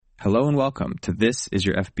Hello and welcome to This Is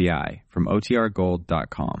Your FBI from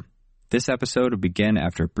OTRGold.com. This episode will begin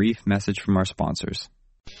after a brief message from our sponsors.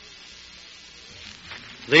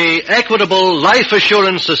 The Equitable Life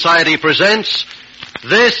Assurance Society presents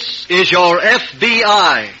This Is Your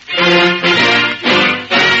FBI.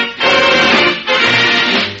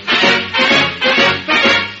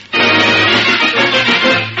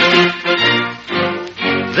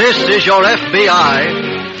 This Is Your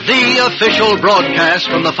FBI, the official broadcast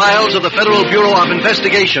from the files of the Federal Bureau of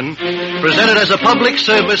Investigation, presented as a public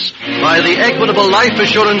service by the Equitable Life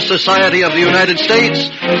Assurance Society of the United States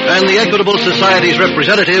and the Equitable Society's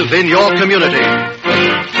representative in your community.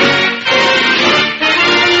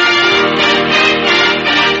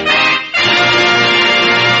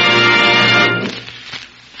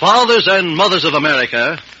 Fathers and mothers of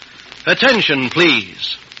America, attention,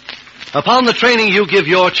 please. Upon the training you give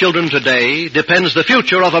your children today depends the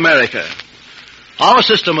future of America. Our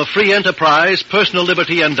system of free enterprise, personal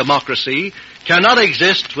liberty, and democracy cannot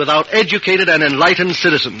exist without educated and enlightened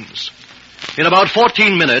citizens. In about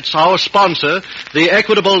 14 minutes, our sponsor, the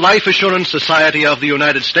Equitable Life Assurance Society of the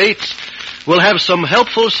United States, will have some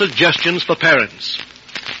helpful suggestions for parents.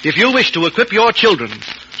 If you wish to equip your children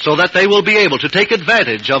so that they will be able to take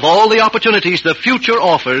advantage of all the opportunities the future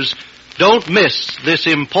offers, don't miss this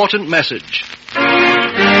important message.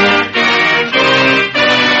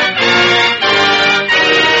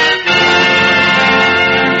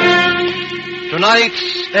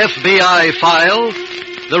 Tonight's FBI file,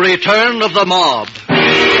 The Return of the Mob.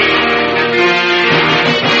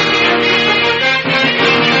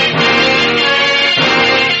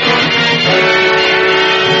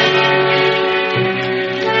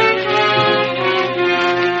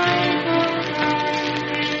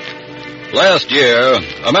 Last year,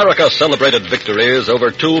 America celebrated victories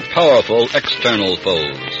over two powerful external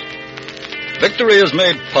foes. Victory is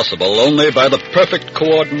made possible only by the perfect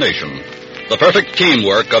coordination, the perfect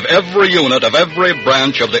teamwork of every unit of every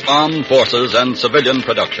branch of the armed forces and civilian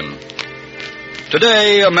production.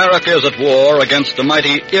 Today, America is at war against a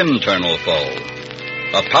mighty internal foe,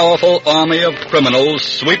 a powerful army of criminals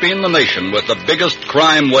sweeping the nation with the biggest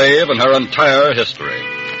crime wave in her entire history.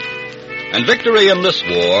 And victory in this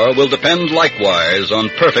war will depend likewise on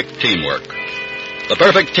perfect teamwork. The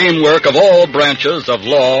perfect teamwork of all branches of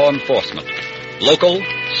law enforcement, local,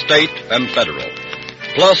 state, and federal,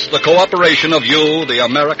 plus the cooperation of you, the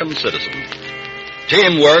American citizen.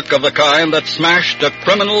 Teamwork of the kind that smashed a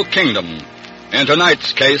criminal kingdom in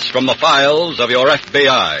tonight's case from the files of your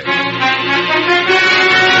FBI.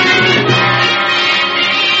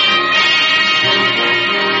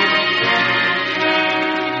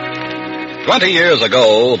 20 years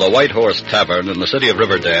ago, the White Horse Tavern in the city of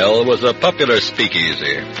Riverdale was a popular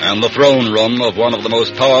speakeasy and the throne room of one of the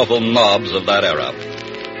most powerful mobs of that era.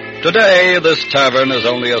 Today, this tavern is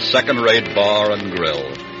only a second-rate bar and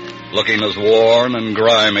grill, looking as worn and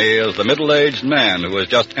grimy as the middle-aged man who has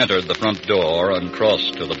just entered the front door and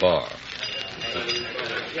crossed to the bar.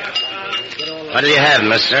 What'll you have,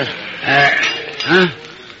 mister? Huh?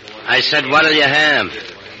 I said, what'll you have?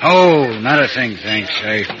 Oh, not a thing, thanks.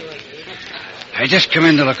 I just come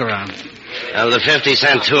in to look around. Well, the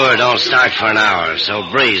 50-cent tour don't start for an hour, so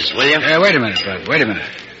breeze, will you? Wait a minute, bud. Wait a minute.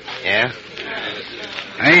 Yeah?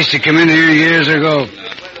 I used to come in here years ago.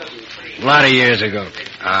 A lot of years ago.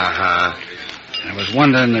 Uh-huh. I was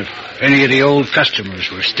wondering if any of the old customers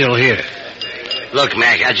were still here. Look,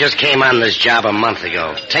 Mac, I just came on this job a month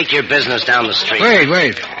ago. Take your business down the street.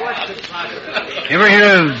 Wait. Ever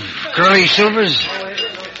hear of Curly Silvers?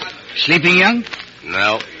 Sleeping Young?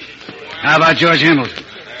 No. How about George Hamilton?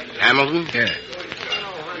 Hamilton? Yeah.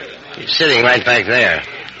 He's sitting right back there.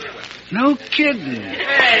 No kidding.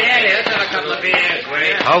 Hey, let's have a couple of beers, will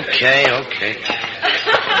you? Okay. Oh,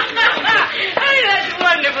 that's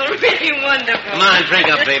wonderful, really wonderful. Come on, drink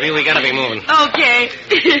up, baby. We gotta be moving. Okay.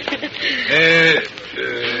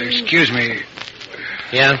 Excuse me.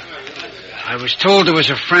 Yeah? I was told there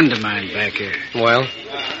was a friend of mine back here. Well?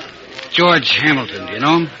 George Hamilton, do you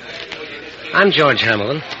know him? I'm George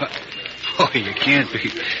Hamilton. Oh, you can't be.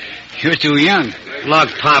 You're too young.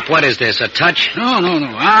 Look, Pop, what is this, a touch? No.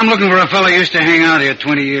 I'm looking for a fellow who used to hang out here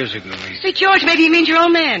 20 years ago. Say, George, maybe he means your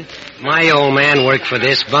old man. My old man worked for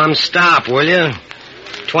this bum. Stop, will you?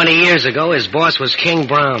 20 years ago, his boss was King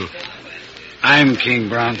Brown. I'm King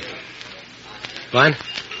Brown. What?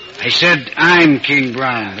 I said I'm King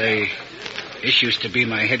Brown. This used to be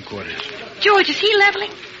my headquarters. George, is he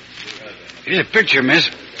leveling? Here's a picture, miss.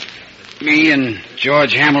 Me and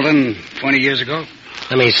George Hamilton 20 years ago.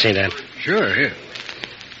 Let me see that. Sure, here.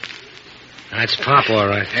 That's Pop, all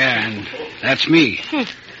right. Yeah, and that's me.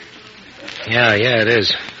 Yeah, it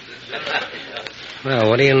is. Well,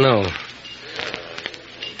 what do you know?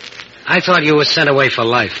 I thought you were sent away for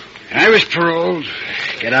life. I was paroled.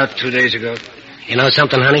 Get out 2 days ago. You know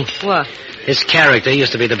something, honey? What? This character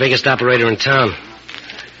used to be the biggest operator in town.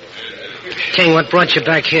 King, what brought you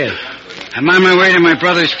back here? I'm on my way to my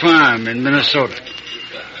brother's farm in Minnesota.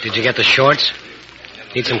 Did you get the shorts?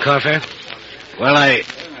 Need some car fare? Well,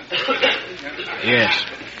 Yes.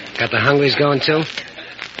 Got the hungries going, too?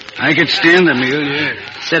 I could stand the meal, yeah.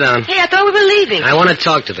 Sit down. Hey, I thought we were leaving. I want to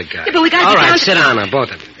talk to the guy. Yeah, but we got to All get right, down sit down now,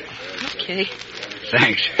 both of you. Okay.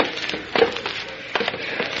 Thanks.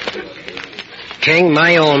 King,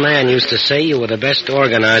 my old man used to say you were the best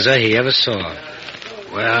organizer he ever saw.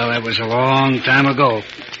 Well, that was a long time ago.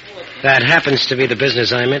 That happens to be the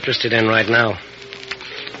business I'm interested in right now.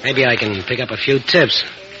 Maybe I can pick up a few tips.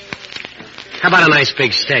 How about a nice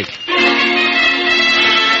big steak?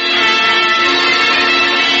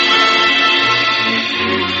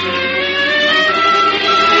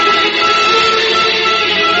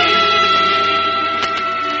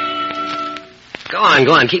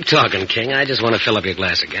 Go on, keep talking, King. I just want to fill up your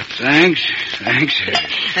glass again. Thanks.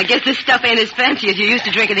 I guess this stuff ain't as fancy as you used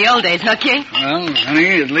to drink in the old days, huh, King? Well,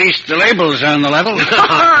 honey, at least the label's on the level.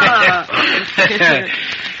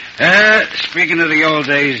 Speaking of the old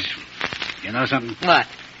days, you know something? What?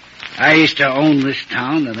 I used to own this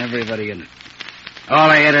town and everybody in it. All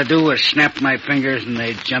I had to do was snap my fingers and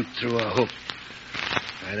they'd jump through a hoop.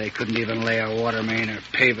 They couldn't even lay a water main or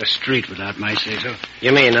pave a street without my say-so.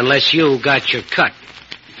 You mean unless you got your cut?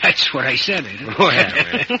 That's what I said, ain't it? Well.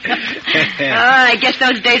 I guess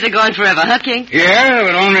those days are gone forever, huh, King? Yeah,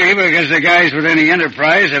 but only because the guys with any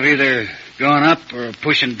enterprise have either gone up or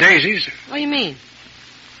pushing daisies. What do you mean?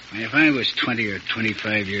 If I was 20 or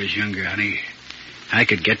 25 years younger, honey, I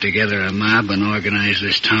could get together a mob and organize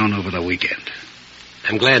this town over the weekend.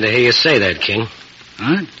 I'm glad to hear you say that, King.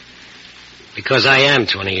 Huh? Because I am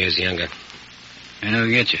 20 years younger. I don't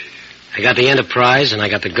get you. I got the enterprise and I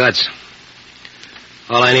got the guts.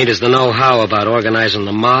 All I need is the know-how about organizing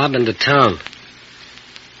the mob and the town.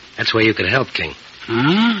 That's where you could help, King.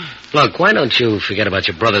 Huh? Look, why don't you forget about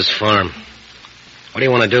your brother's farm? What do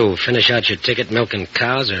you want to do? Finish out your ticket milking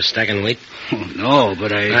cows or stacking wheat? Oh, no,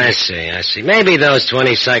 but I see. Maybe those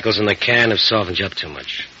 20 cycles in the can have softened you up too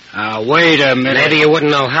much. Wait a minute. Maybe you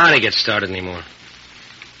wouldn't know how to get started anymore.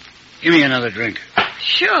 Give me another drink.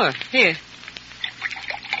 Sure. Here.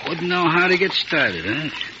 Wouldn't know how to get started, huh?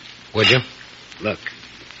 Would you? Look,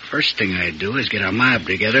 first thing I'd do is get a mob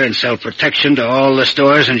together and sell protection to all the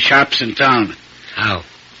stores and shops in town. How?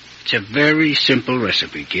 It's a very simple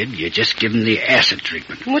recipe, kid. You just give him the acid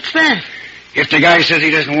treatment. What's that? If the guy says he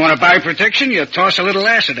doesn't want to buy protection, you toss a little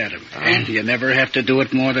acid at him. And you never have to do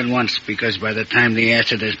it more than once, because by the time the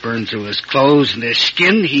acid has burned through his clothes and his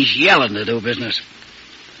skin, he's yelling to do business.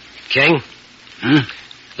 King? Huh?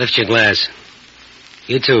 Lift your glass.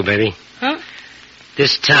 You too, baby. Huh?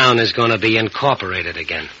 This town is going to be incorporated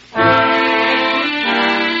again.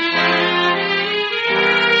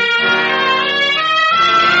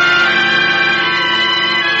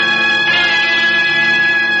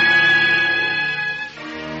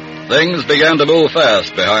 Things began to move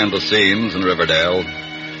fast behind the scenes in Riverdale,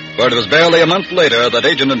 for it was barely a month later that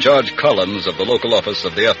Agent-in-Charge Collins of the local office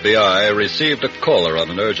of the FBI received a caller on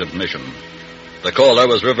an urgent mission. The caller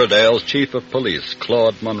was Riverdale's Chief of Police,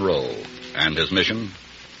 Claude Monroe, and his mission?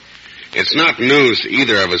 It's not news to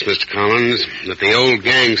either of us, Mr. Collins, that the old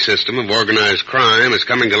gang system of organized crime is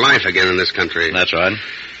coming to life again in this country. That's right.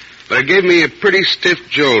 But it gave me a pretty stiff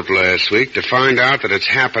jolt last week to find out that it's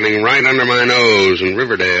happening right under my nose in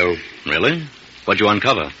Riverdale. Really? What'd you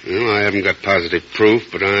uncover? Well, I haven't got positive proof,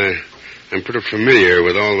 but I'm pretty familiar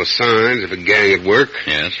with all the signs of a gang at work.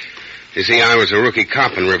 Yes. You see, I was a rookie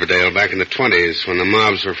cop in Riverdale back in the 20s when the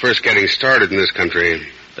mobs were first getting started in this country.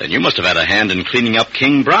 Then you must have had a hand in cleaning up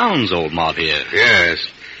King Brown's old mob here. Yes.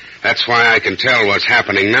 That's why I can tell what's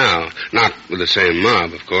happening now. Not with the same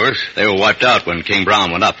mob, of course. They were wiped out when King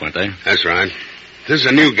Brown went up, weren't they? That's right. This is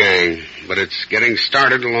a new gang, but it's getting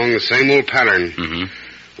started along the same old pattern.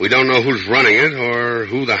 Mm-hmm. We don't know who's running it or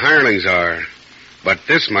who the hirelings are. But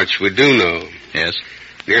this much we do know. Yes.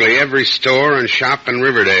 Nearly every store and shop in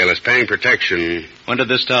Riverdale is paying protection. When did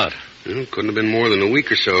this start? Well, couldn't have been more than a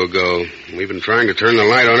week or so ago. We've been trying to turn the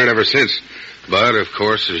light on it ever since. But, of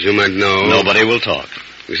course, as you might know... Nobody will talk.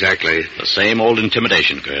 Exactly. The same old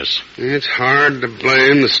intimidation curse. It's hard to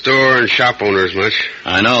blame the store and shop owners much.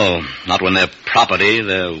 I know. Not when their property,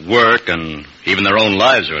 their work, and even their own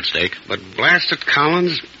lives are at stake. But blast it,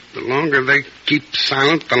 Collins, the longer they keep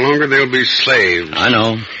silent, the longer they'll be slaves. I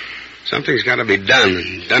know. Something's got to be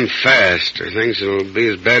done fast, or things will be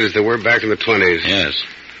as bad as they were back in the 20s. Yes.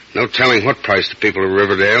 No telling what price the people of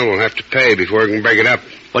Riverdale will have to pay before we can break it up.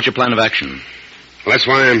 What's your plan of action? Well, that's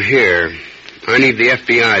why I'm here. I need the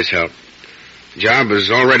FBI's help. The job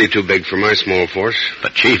is already too big for my small force.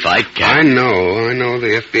 But, Chief, I can't... I know.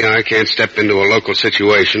 The FBI can't step into a local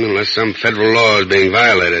situation unless some federal law is being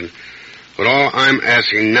violated. But all I'm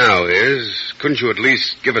asking now is, couldn't you at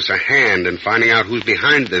least give us a hand in finding out who's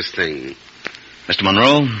behind this thing? Mr.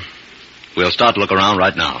 Monroe, we'll start to look around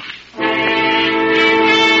right now.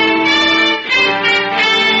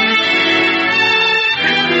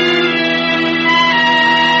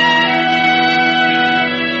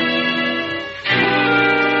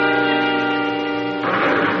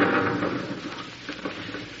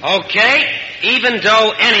 Okay, even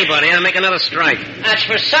though anybody, I'll make another strike. That's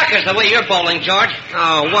for suckers, the way you're bowling, George.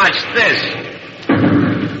 Oh, watch this.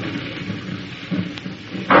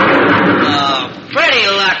 Oh, pretty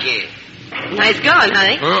lucky. Nice going,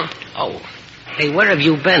 honey. Huh? Oh. Hey, where have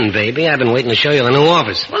you been, baby? I've been waiting to show you the new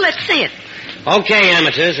office. Well, let's see it. Okay,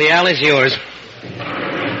 amateurs, the alley's yours.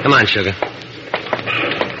 Come on, sugar.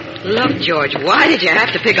 Look, George, why did you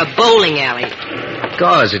have to pick a bowling alley?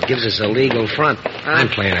 Because it gives us a legal front. I'm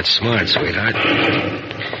playing it smart, sweetheart.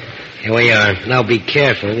 Here we are. Now be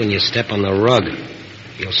careful when you step on the rug.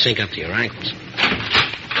 You'll sink up to your ankles.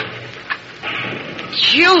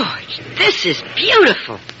 George, this is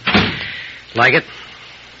beautiful. Like it?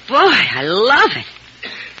 Boy, I love it.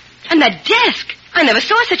 And that desk. I never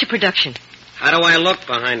saw such a production. How do I look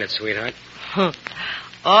behind it, sweetheart?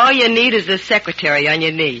 All you need is the secretary on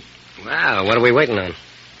your knee. Wow, what are we waiting on?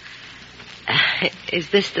 Is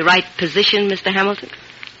this the right position, Mr. Hamilton?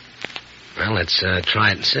 Well, let's try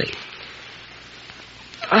it and see.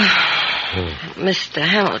 Mr.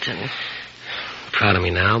 Hamilton. Proud of me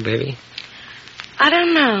now, baby? I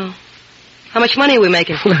don't know. How much money are we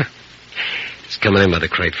making? It's coming in by the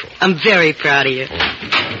crateful. I'm very proud of you.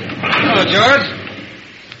 Hello, George.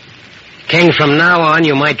 King, from now on,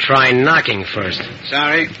 you might try knocking first.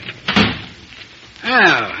 Sorry.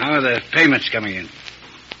 Well, how are the payments coming in?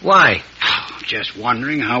 Why? Just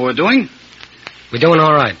wondering how we're doing. We're doing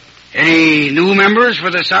all right. Any new members for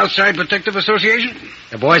the Southside Protective Association?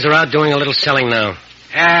 The boys are out doing a little selling now.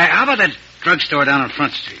 How about that drugstore down on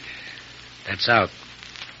Front Street? That's out.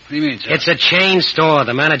 What do you mean, sir? It's a chain store.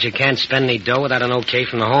 The manager can't spend any dough without an okay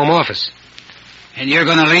from the home office. And you're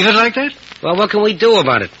going to leave it like that? Well, what can we do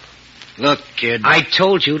about it? Look, kid. I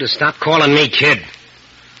told you to stop calling me kid.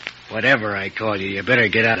 Whatever I call you, you better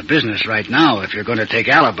get out of business right now if you're going to take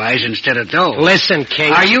alibis instead of dough. Listen,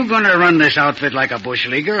 King. Are you going to run this outfit like a bush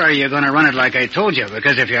leaguer, or are you going to run it like I told you?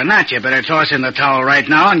 Because if you're not, you better toss in the towel right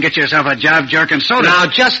now and get yourself a job jerking soda. Now,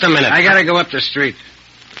 just a minute. I got to go up the street.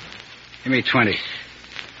 Give me 20.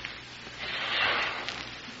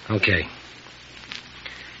 Okay.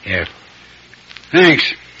 Here.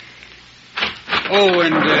 Thanks. Oh,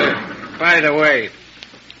 and by the way,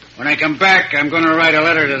 when I come back, I'm going to write a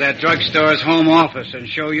letter to that drugstore's home office and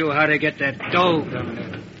show you how to get that dough coming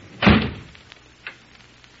in.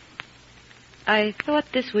 I thought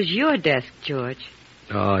this was your desk, George.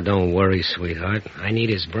 Oh, don't worry, sweetheart. I need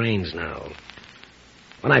his brains now.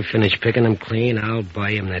 When I finish picking him clean, I'll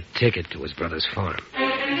buy him that ticket to his brother's farm.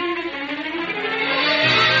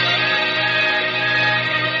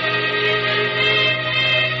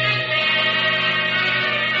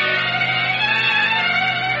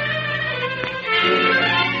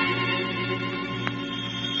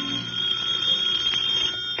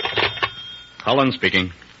 Collins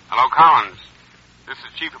speaking. Hello, Collins. This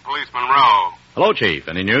is Chief of Police Monroe. Hello, Chief.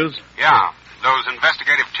 Any news? Yeah, those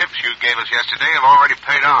investigative tips you gave us yesterday have already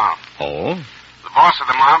paid off. Oh? The boss of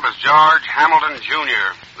the mob is George Hamilton,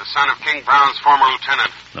 Jr., the son of King Brown's former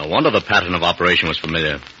lieutenant. No wonder the pattern of operation was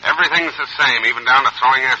familiar. Everything's the same, even down to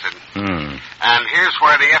throwing acid. And here's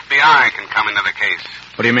where the FBI can come into the case.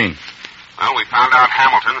 What do you mean? Well, we found out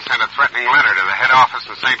Hamilton sent a threatening letter to the head office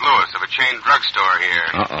in St. Louis of a chain drugstore here.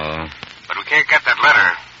 Uh-oh. But we can't get that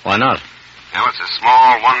letter. Why not? Now, it's a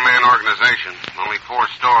small one-man organization. Only 4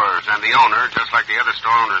 stores, and the owner, just like the other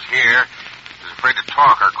store owners here, is afraid to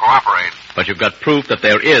talk or cooperate. But you've got proof that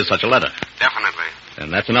there is such a letter. Definitely.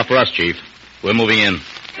 And that's enough for us, Chief. We're moving in.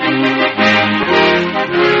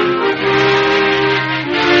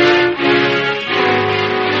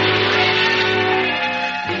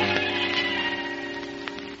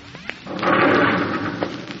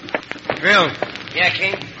 Bill. Yeah,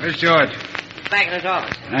 King? Where's George? Back in his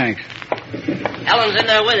office. Thanks. Ellen's in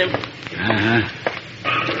there with him. Uh-huh.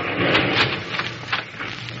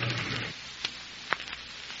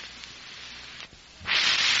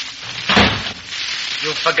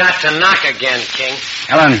 You forgot to knock again, King.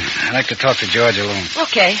 Ellen, I'd like to talk to George alone.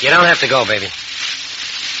 Okay. You don't have to go, baby.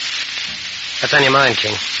 What's on your mind,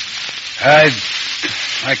 King? I'd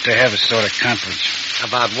like to have a sort of conference.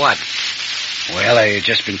 About what? Well, I've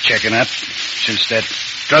just been checking up. Since that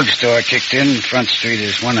drugstore kicked in, Front Street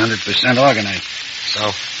is 100% organized.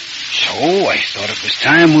 So? So, I thought it was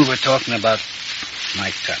time we were talking about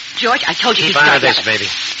my cut. George, I told you Keep to out stop of this, that. baby.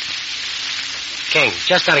 King,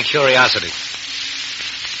 just out of curiosity,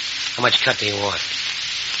 how much cut do you want?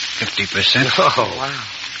 50%? Oh. Wow.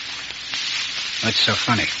 What's so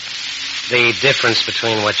funny? The difference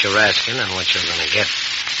between what you're asking and what you're going to get.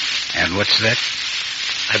 And what's that?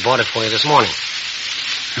 I bought it for you this morning.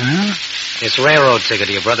 Huh? This railroad ticket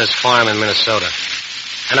to your brother's farm in Minnesota.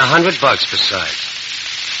 And $100 besides.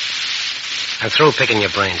 I'm through picking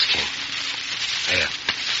your brains, King. Here.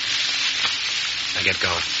 Now get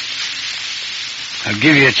going. I'll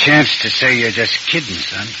give you a chance to say you're just kidding,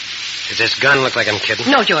 son. Does this gun look like I'm kidding?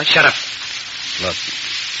 No, George. Shut up. Look,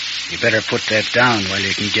 you better put that down while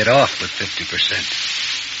you can get off with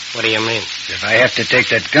 50%. What do you mean? If I have to take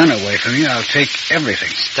that gun away from you, I'll take everything.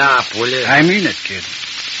 Stop, will you? I mean it, kid.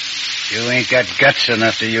 You ain't got guts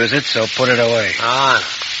enough to use it, so put it away. Ah.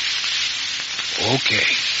 Okay.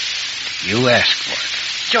 You asked for it.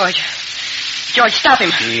 George, stop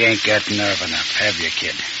him. He ain't got nerve enough, have you,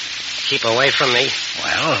 kid? Keep away from me.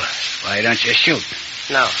 Well, why don't you shoot?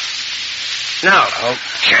 No. No.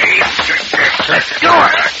 Okay. Let go.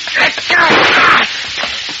 Let go.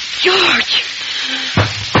 George.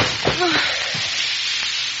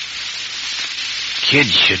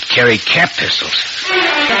 Kids should carry cap pistols.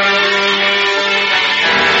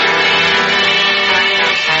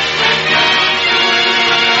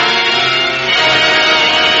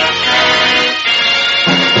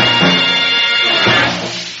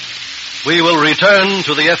 We will return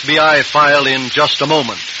to the FBI file in just a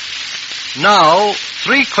moment. Now,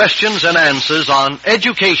 3 questions and answers on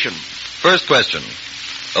education. First question.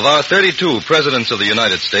 Of our 32 presidents of the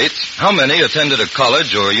United States, how many attended a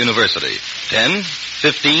college or university? 10?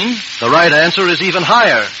 15? The right answer is even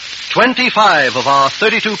higher. 25 of our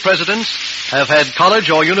 32 presidents have had college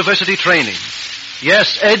or university training.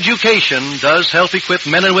 Yes, education does help equip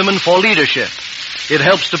men and women for leadership. It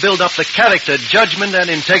helps to build up the character, judgment, and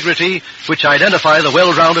integrity which identify the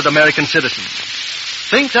well-rounded American citizen.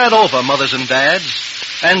 Think that over, mothers and dads,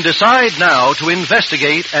 and decide now to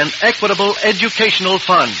investigate an equitable educational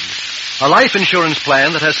fund, a life insurance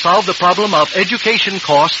plan that has solved the problem of education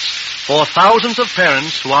costs for thousands of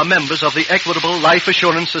parents who are members of the Equitable Life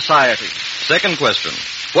Assurance Society. Second question.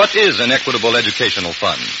 What is an equitable educational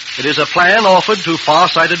fund? It is a plan offered to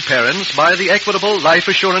far-sighted parents by the Equitable Life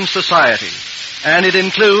Assurance Society, and it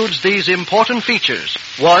includes these important features.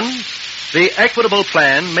 1, the Equitable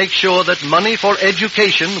plan makes sure that money for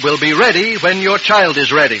education will be ready when your child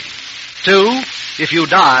is ready. 2, if you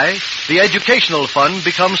die, the educational fund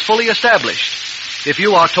becomes fully established. If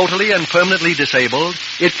you are totally and permanently disabled,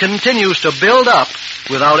 it continues to build up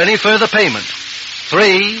without any further payment.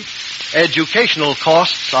 3, educational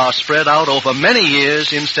costs are spread out over many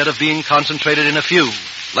years instead of being concentrated in a few.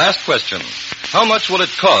 Last question. How much will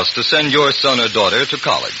it cost to send your son or daughter to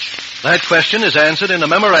college? That question is answered in a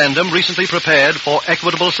memorandum recently prepared for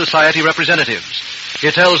Equitable Society representatives.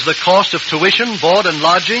 It tells the cost of tuition, board, and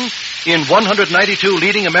lodging in 192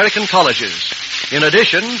 leading American colleges. In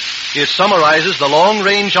addition, it summarizes the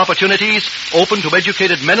long-range opportunities open to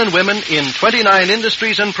educated men and women in 29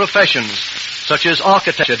 industries and professions, such as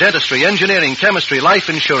architecture, dentistry, engineering, chemistry, life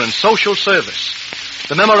insurance, social service.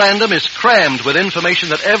 The memorandum is crammed with information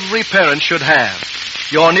that every parent should have.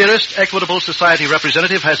 Your nearest Equitable Society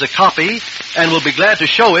representative has a copy and will be glad to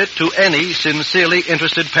show it to any sincerely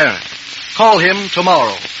interested parent. Call him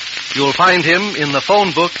tomorrow. You'll find him in the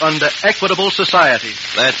phone book under Equitable Society.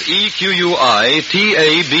 That's EQUITABLE.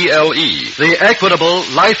 The Equitable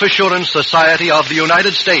Life Assurance Society of the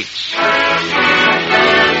United States.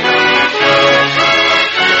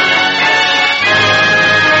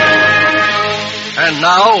 And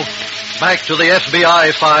now, back to the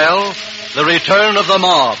FBI file, The Return of the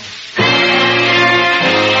Mob.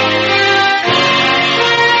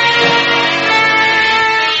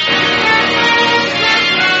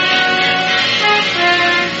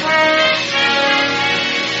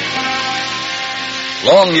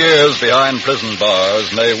 Long years behind prison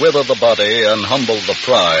bars may wither the body and humble the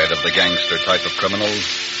pride of the gangster type of criminals,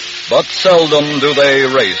 but seldom do they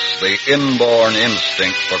erase the inborn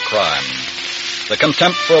instinct for crime, the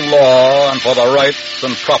contempt for law and for the rights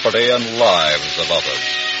and property and lives of others.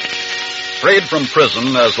 Freed from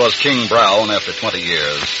prison, as was King Brown after 20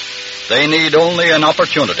 years, they need only an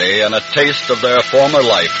opportunity and a taste of their former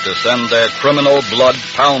life to send their criminal blood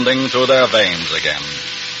pounding through their veins again,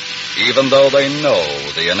 even though they know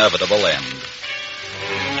the inevitable end.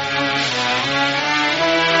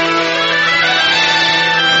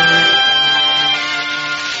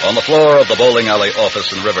 On the floor of the bowling alley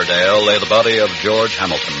office in Riverdale lay the body of George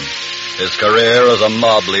Hamilton. His career as a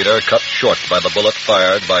mob leader cut short by the bullet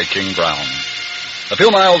fired by King Brown. A few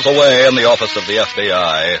miles away in the office of the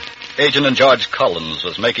FBI, Agent in Charge Collins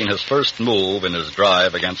was making his first move in his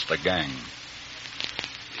drive against the gang.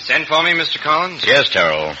 Send for me, Mr. Collins? Yes,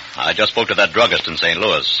 Terrell. I just spoke to that druggist in St.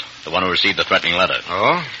 Louis, the one who received the threatening letter.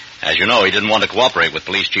 Oh? As you know, he didn't want to cooperate with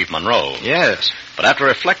Police Chief Monroe. Yes. But after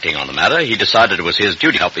reflecting on the matter, he decided it was his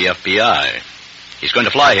duty to help the FBI. He's going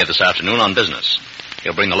to fly here this afternoon on business.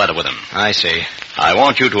 He'll bring the letter with him. I see. I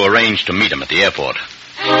want you to arrange to meet him at the airport.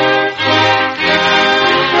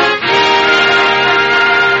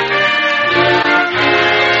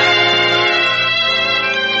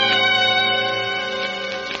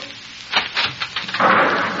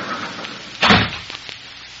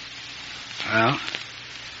 Well,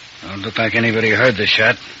 don't look like anybody heard the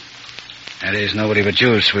shot. That is, nobody but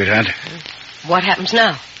you, sweetheart. What happens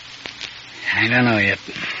now? I don't know yet.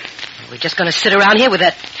 We're just going to sit around here with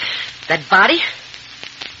that body?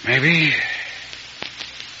 Maybe.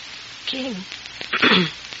 King.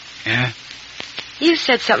 Yeah? You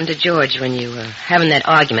said something to George when you were having that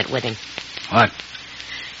argument with him. What?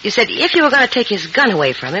 You said if you were going to take his gun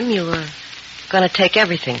away from him, you were going to take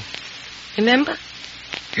everything. Remember?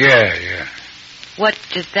 Yeah. What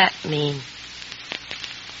did that mean?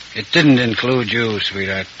 It didn't include you,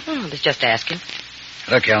 sweetheart. I was just asking.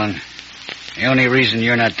 Look, Ellen, the only reason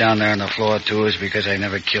you're not down there on the floor, too, is because I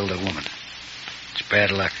never killed a woman. It's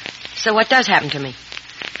bad luck. So what does happen to me?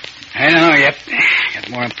 I don't know yet. Got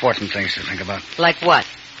more important things to think about. Like what?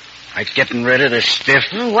 Like getting rid of the stiff.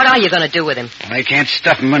 What are you going to do with him? Well, I can't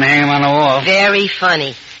stuff him and hang him on the wall. Very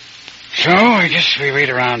funny. So, I guess we wait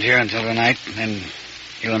around here until the night, and then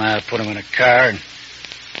you and I will put him in a car and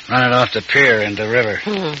run it off the pier into the river.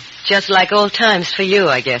 Just like old times for you,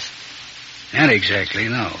 I guess. Not exactly,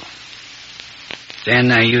 no. Then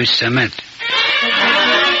I use cement.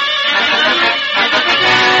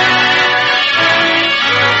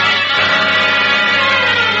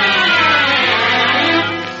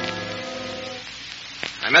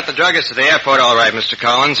 I met the druggist at the airport all right, Mr.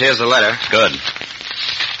 Collins. Here's the letter. Good.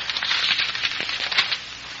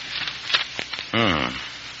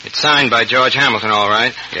 It's signed by George Hamilton, all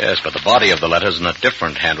right. Yes, but the body of the letter's in a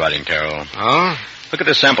different handwriting, Terrell. Oh? Look at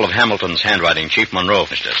this sample of Hamilton's handwriting Chief Monroe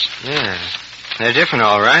finished us. Yeah. They're different,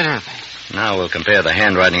 all right, aren't they? Now we'll compare the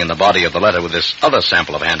handwriting in the body of the letter with this other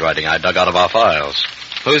sample of handwriting I dug out of our files.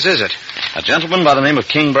 Whose is it? A gentleman by the name of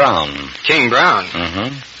King Brown. King Brown?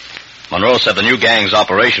 Mm-hmm. Monroe said the new gang's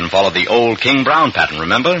operation followed the old King Brown pattern,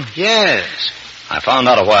 remember? Yes. I found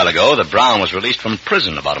out a while ago that Brown was released from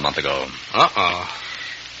prison about a month ago. Uh-oh.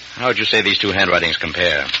 How would you say these two handwritings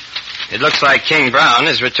compare? It looks like King Brown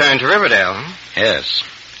has returned to Riverdale. Huh? Yes.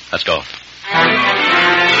 Let's go.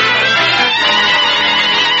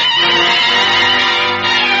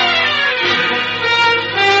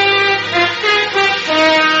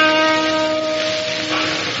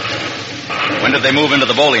 When did they move into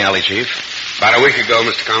the bowling alley, Chief? About a week ago,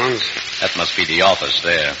 Mr. Collins. That must be the office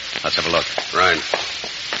there. Let's have a look. Right.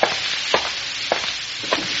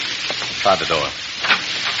 Try the door.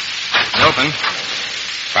 It's open.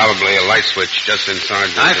 Probably a light switch just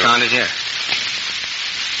inside the I door. found it here.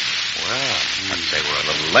 Well, I'd say we're a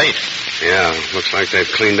little late. Yeah, looks like they've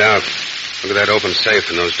cleaned out. Look at that open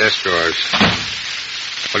safe and those desk drawers.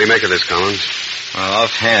 What do you make of this, Collins? Well,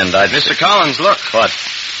 offhand, Mr. Collins, look. What?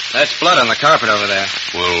 That's blood on the carpet over there.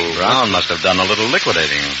 Well, Brown must have done a little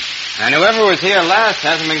liquidating. And whoever was here last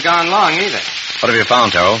hasn't been gone long either. What have you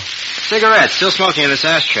found, Terrell? Cigarette, still smoking in this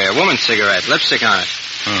ashtray. A woman's cigarette, lipstick on it.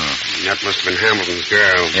 that must have been Hamilton's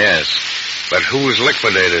girl. Yes. But who was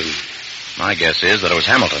liquidated? My guess is that it was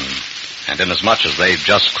Hamilton. And inasmuch as they've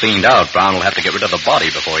just cleaned out, Brown will have to get rid of the body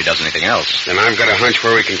before he does anything else. Then I've got a hunch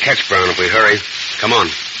where we can catch Brown if we hurry. Come on.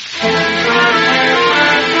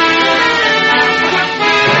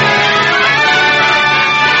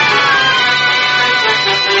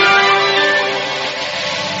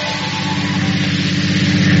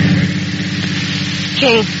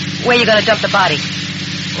 King, where you going to dump the body?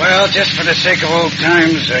 Well, just for the sake of old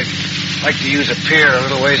times, I'd like to use a pier a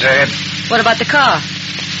little ways ahead. What about the car?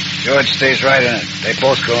 George stays right in it. They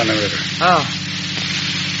both go in the river. Oh.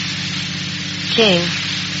 King,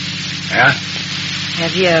 Yeah?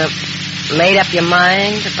 have you made up your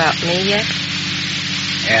mind about me yet?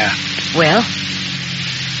 Yeah. Well,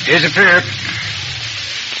 Here's a pier.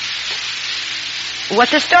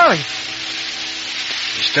 what's the story?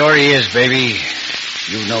 The story is, baby,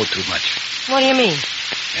 you know too much. What do you mean?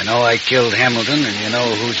 You know I killed Hamilton, and you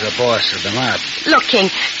know who's the boss of the mob. Look, King,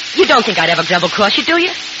 you don't think I'd ever double-cross you, do you?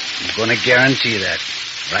 I'm going to guarantee that.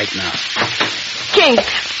 Right now. King,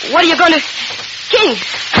 what are you going to... King!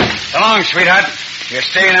 So long, sweetheart. You're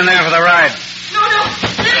staying in there for the ride. No.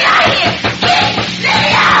 Let me out of here! King! Let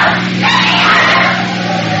me out! Let me out!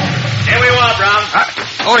 Here we are, Brown.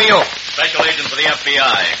 Who are you? Special agent for the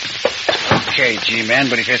FBI. Okay, G-Man,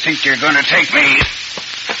 but if you think you're going to take me...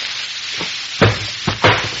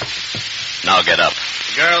 Now get up.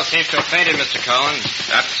 The girl seems to have fainted, Mr. Collins.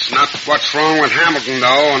 That's not what's wrong with Hamilton,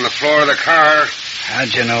 though, on the floor of the car.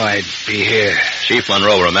 How'd you know I'd be here? Chief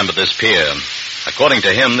Monroe remembered this pier. According to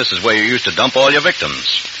him, this is where you used to dump all your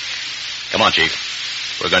victims. Come on,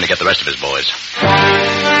 Chief. We're going to get the rest of his boys.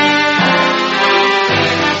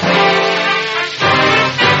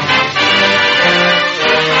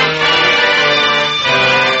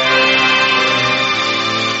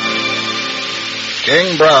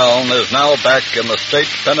 King Brown is now back in the state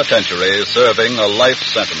penitentiary serving a life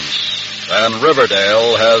sentence, and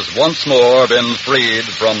Riverdale has once more been freed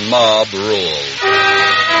from mob rule.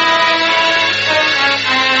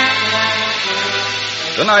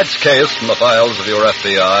 Tonight's case from the files of your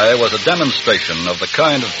FBI was a demonstration of the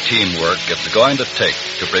kind of teamwork it's going to take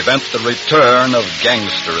to prevent the return of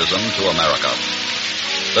gangsterism to America.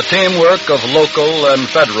 The teamwork of local and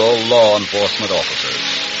federal law enforcement officers,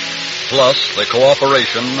 plus the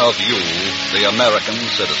cooperation of you, the American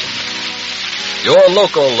citizen. Your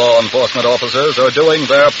local law enforcement officers are doing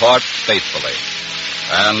their part faithfully.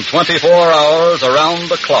 And 24 hours around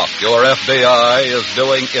the clock, your FBI is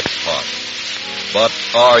doing its part. But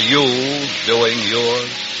are you doing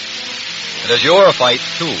yours? It is your fight,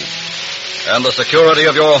 too. And the security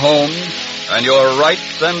of your home and your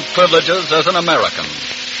rights and privileges as an American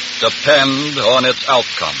depend on its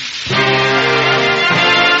outcome.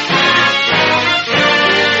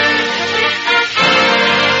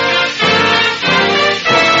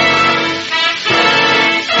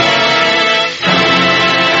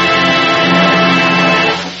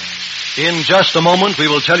 In just a moment, we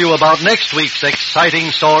will tell you about next week's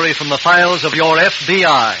exciting story from the files of your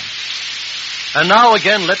FBI. And now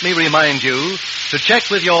again, let me remind you to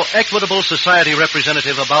check with your Equitable Society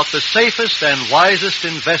representative about the safest and wisest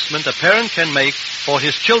investment a parent can make for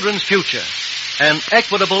his children's future, an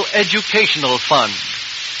Equitable Educational Fund.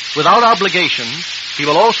 Without obligation, he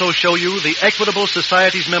will also show you the Equitable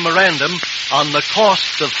Society's memorandum on the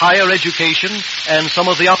costs of higher education and some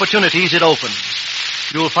of the opportunities it opens.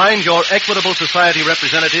 You'll find your Equitable Society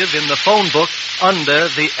representative in the phone book under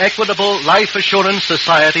the Equitable Life Assurance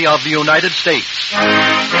Society of the United States.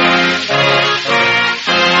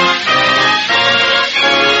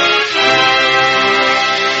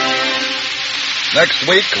 Next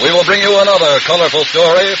week, we will bring you another colorful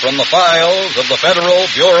story from the files of the Federal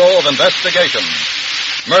Bureau of Investigation.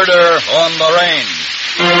 Murder on the Range.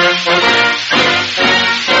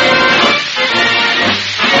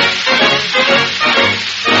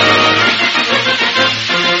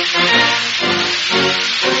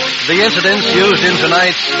 The incidents used in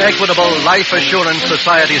tonight's Equitable Life Assurance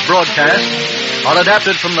Society's broadcast are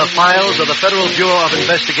adapted from the files of the Federal Bureau of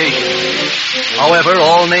Investigation. However,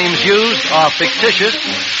 all names used are fictitious,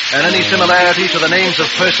 and any similarity to the names of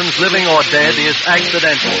persons living or dead is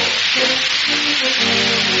accidental.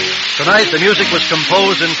 Tonight, the music was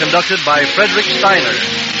composed and conducted by Frederick Steiner.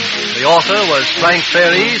 The author was Frank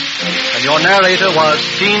Ferries, and your narrator was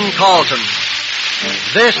Gene Carlton.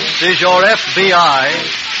 This is Your FBI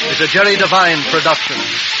is a Jerry Devine production.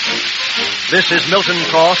 This is Milton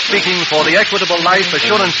Cross speaking for the Equitable Life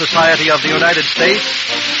Assurance Society of the United States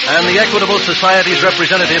and the Equitable Society's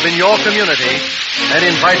representative in your community, and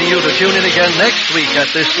inviting you to tune in again next week at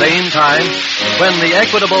this same time when the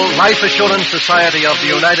Equitable Life Assurance Society of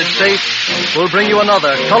the United States will bring you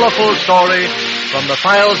another colorful story from the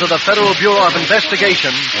files of the Federal Bureau of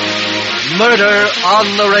Investigation, Murder on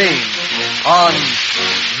the Range, on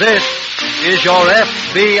This is Your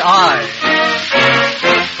FBI.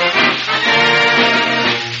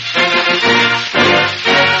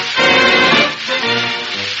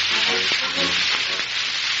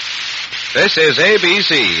 This is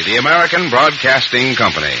ABC, the American Broadcasting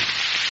Company.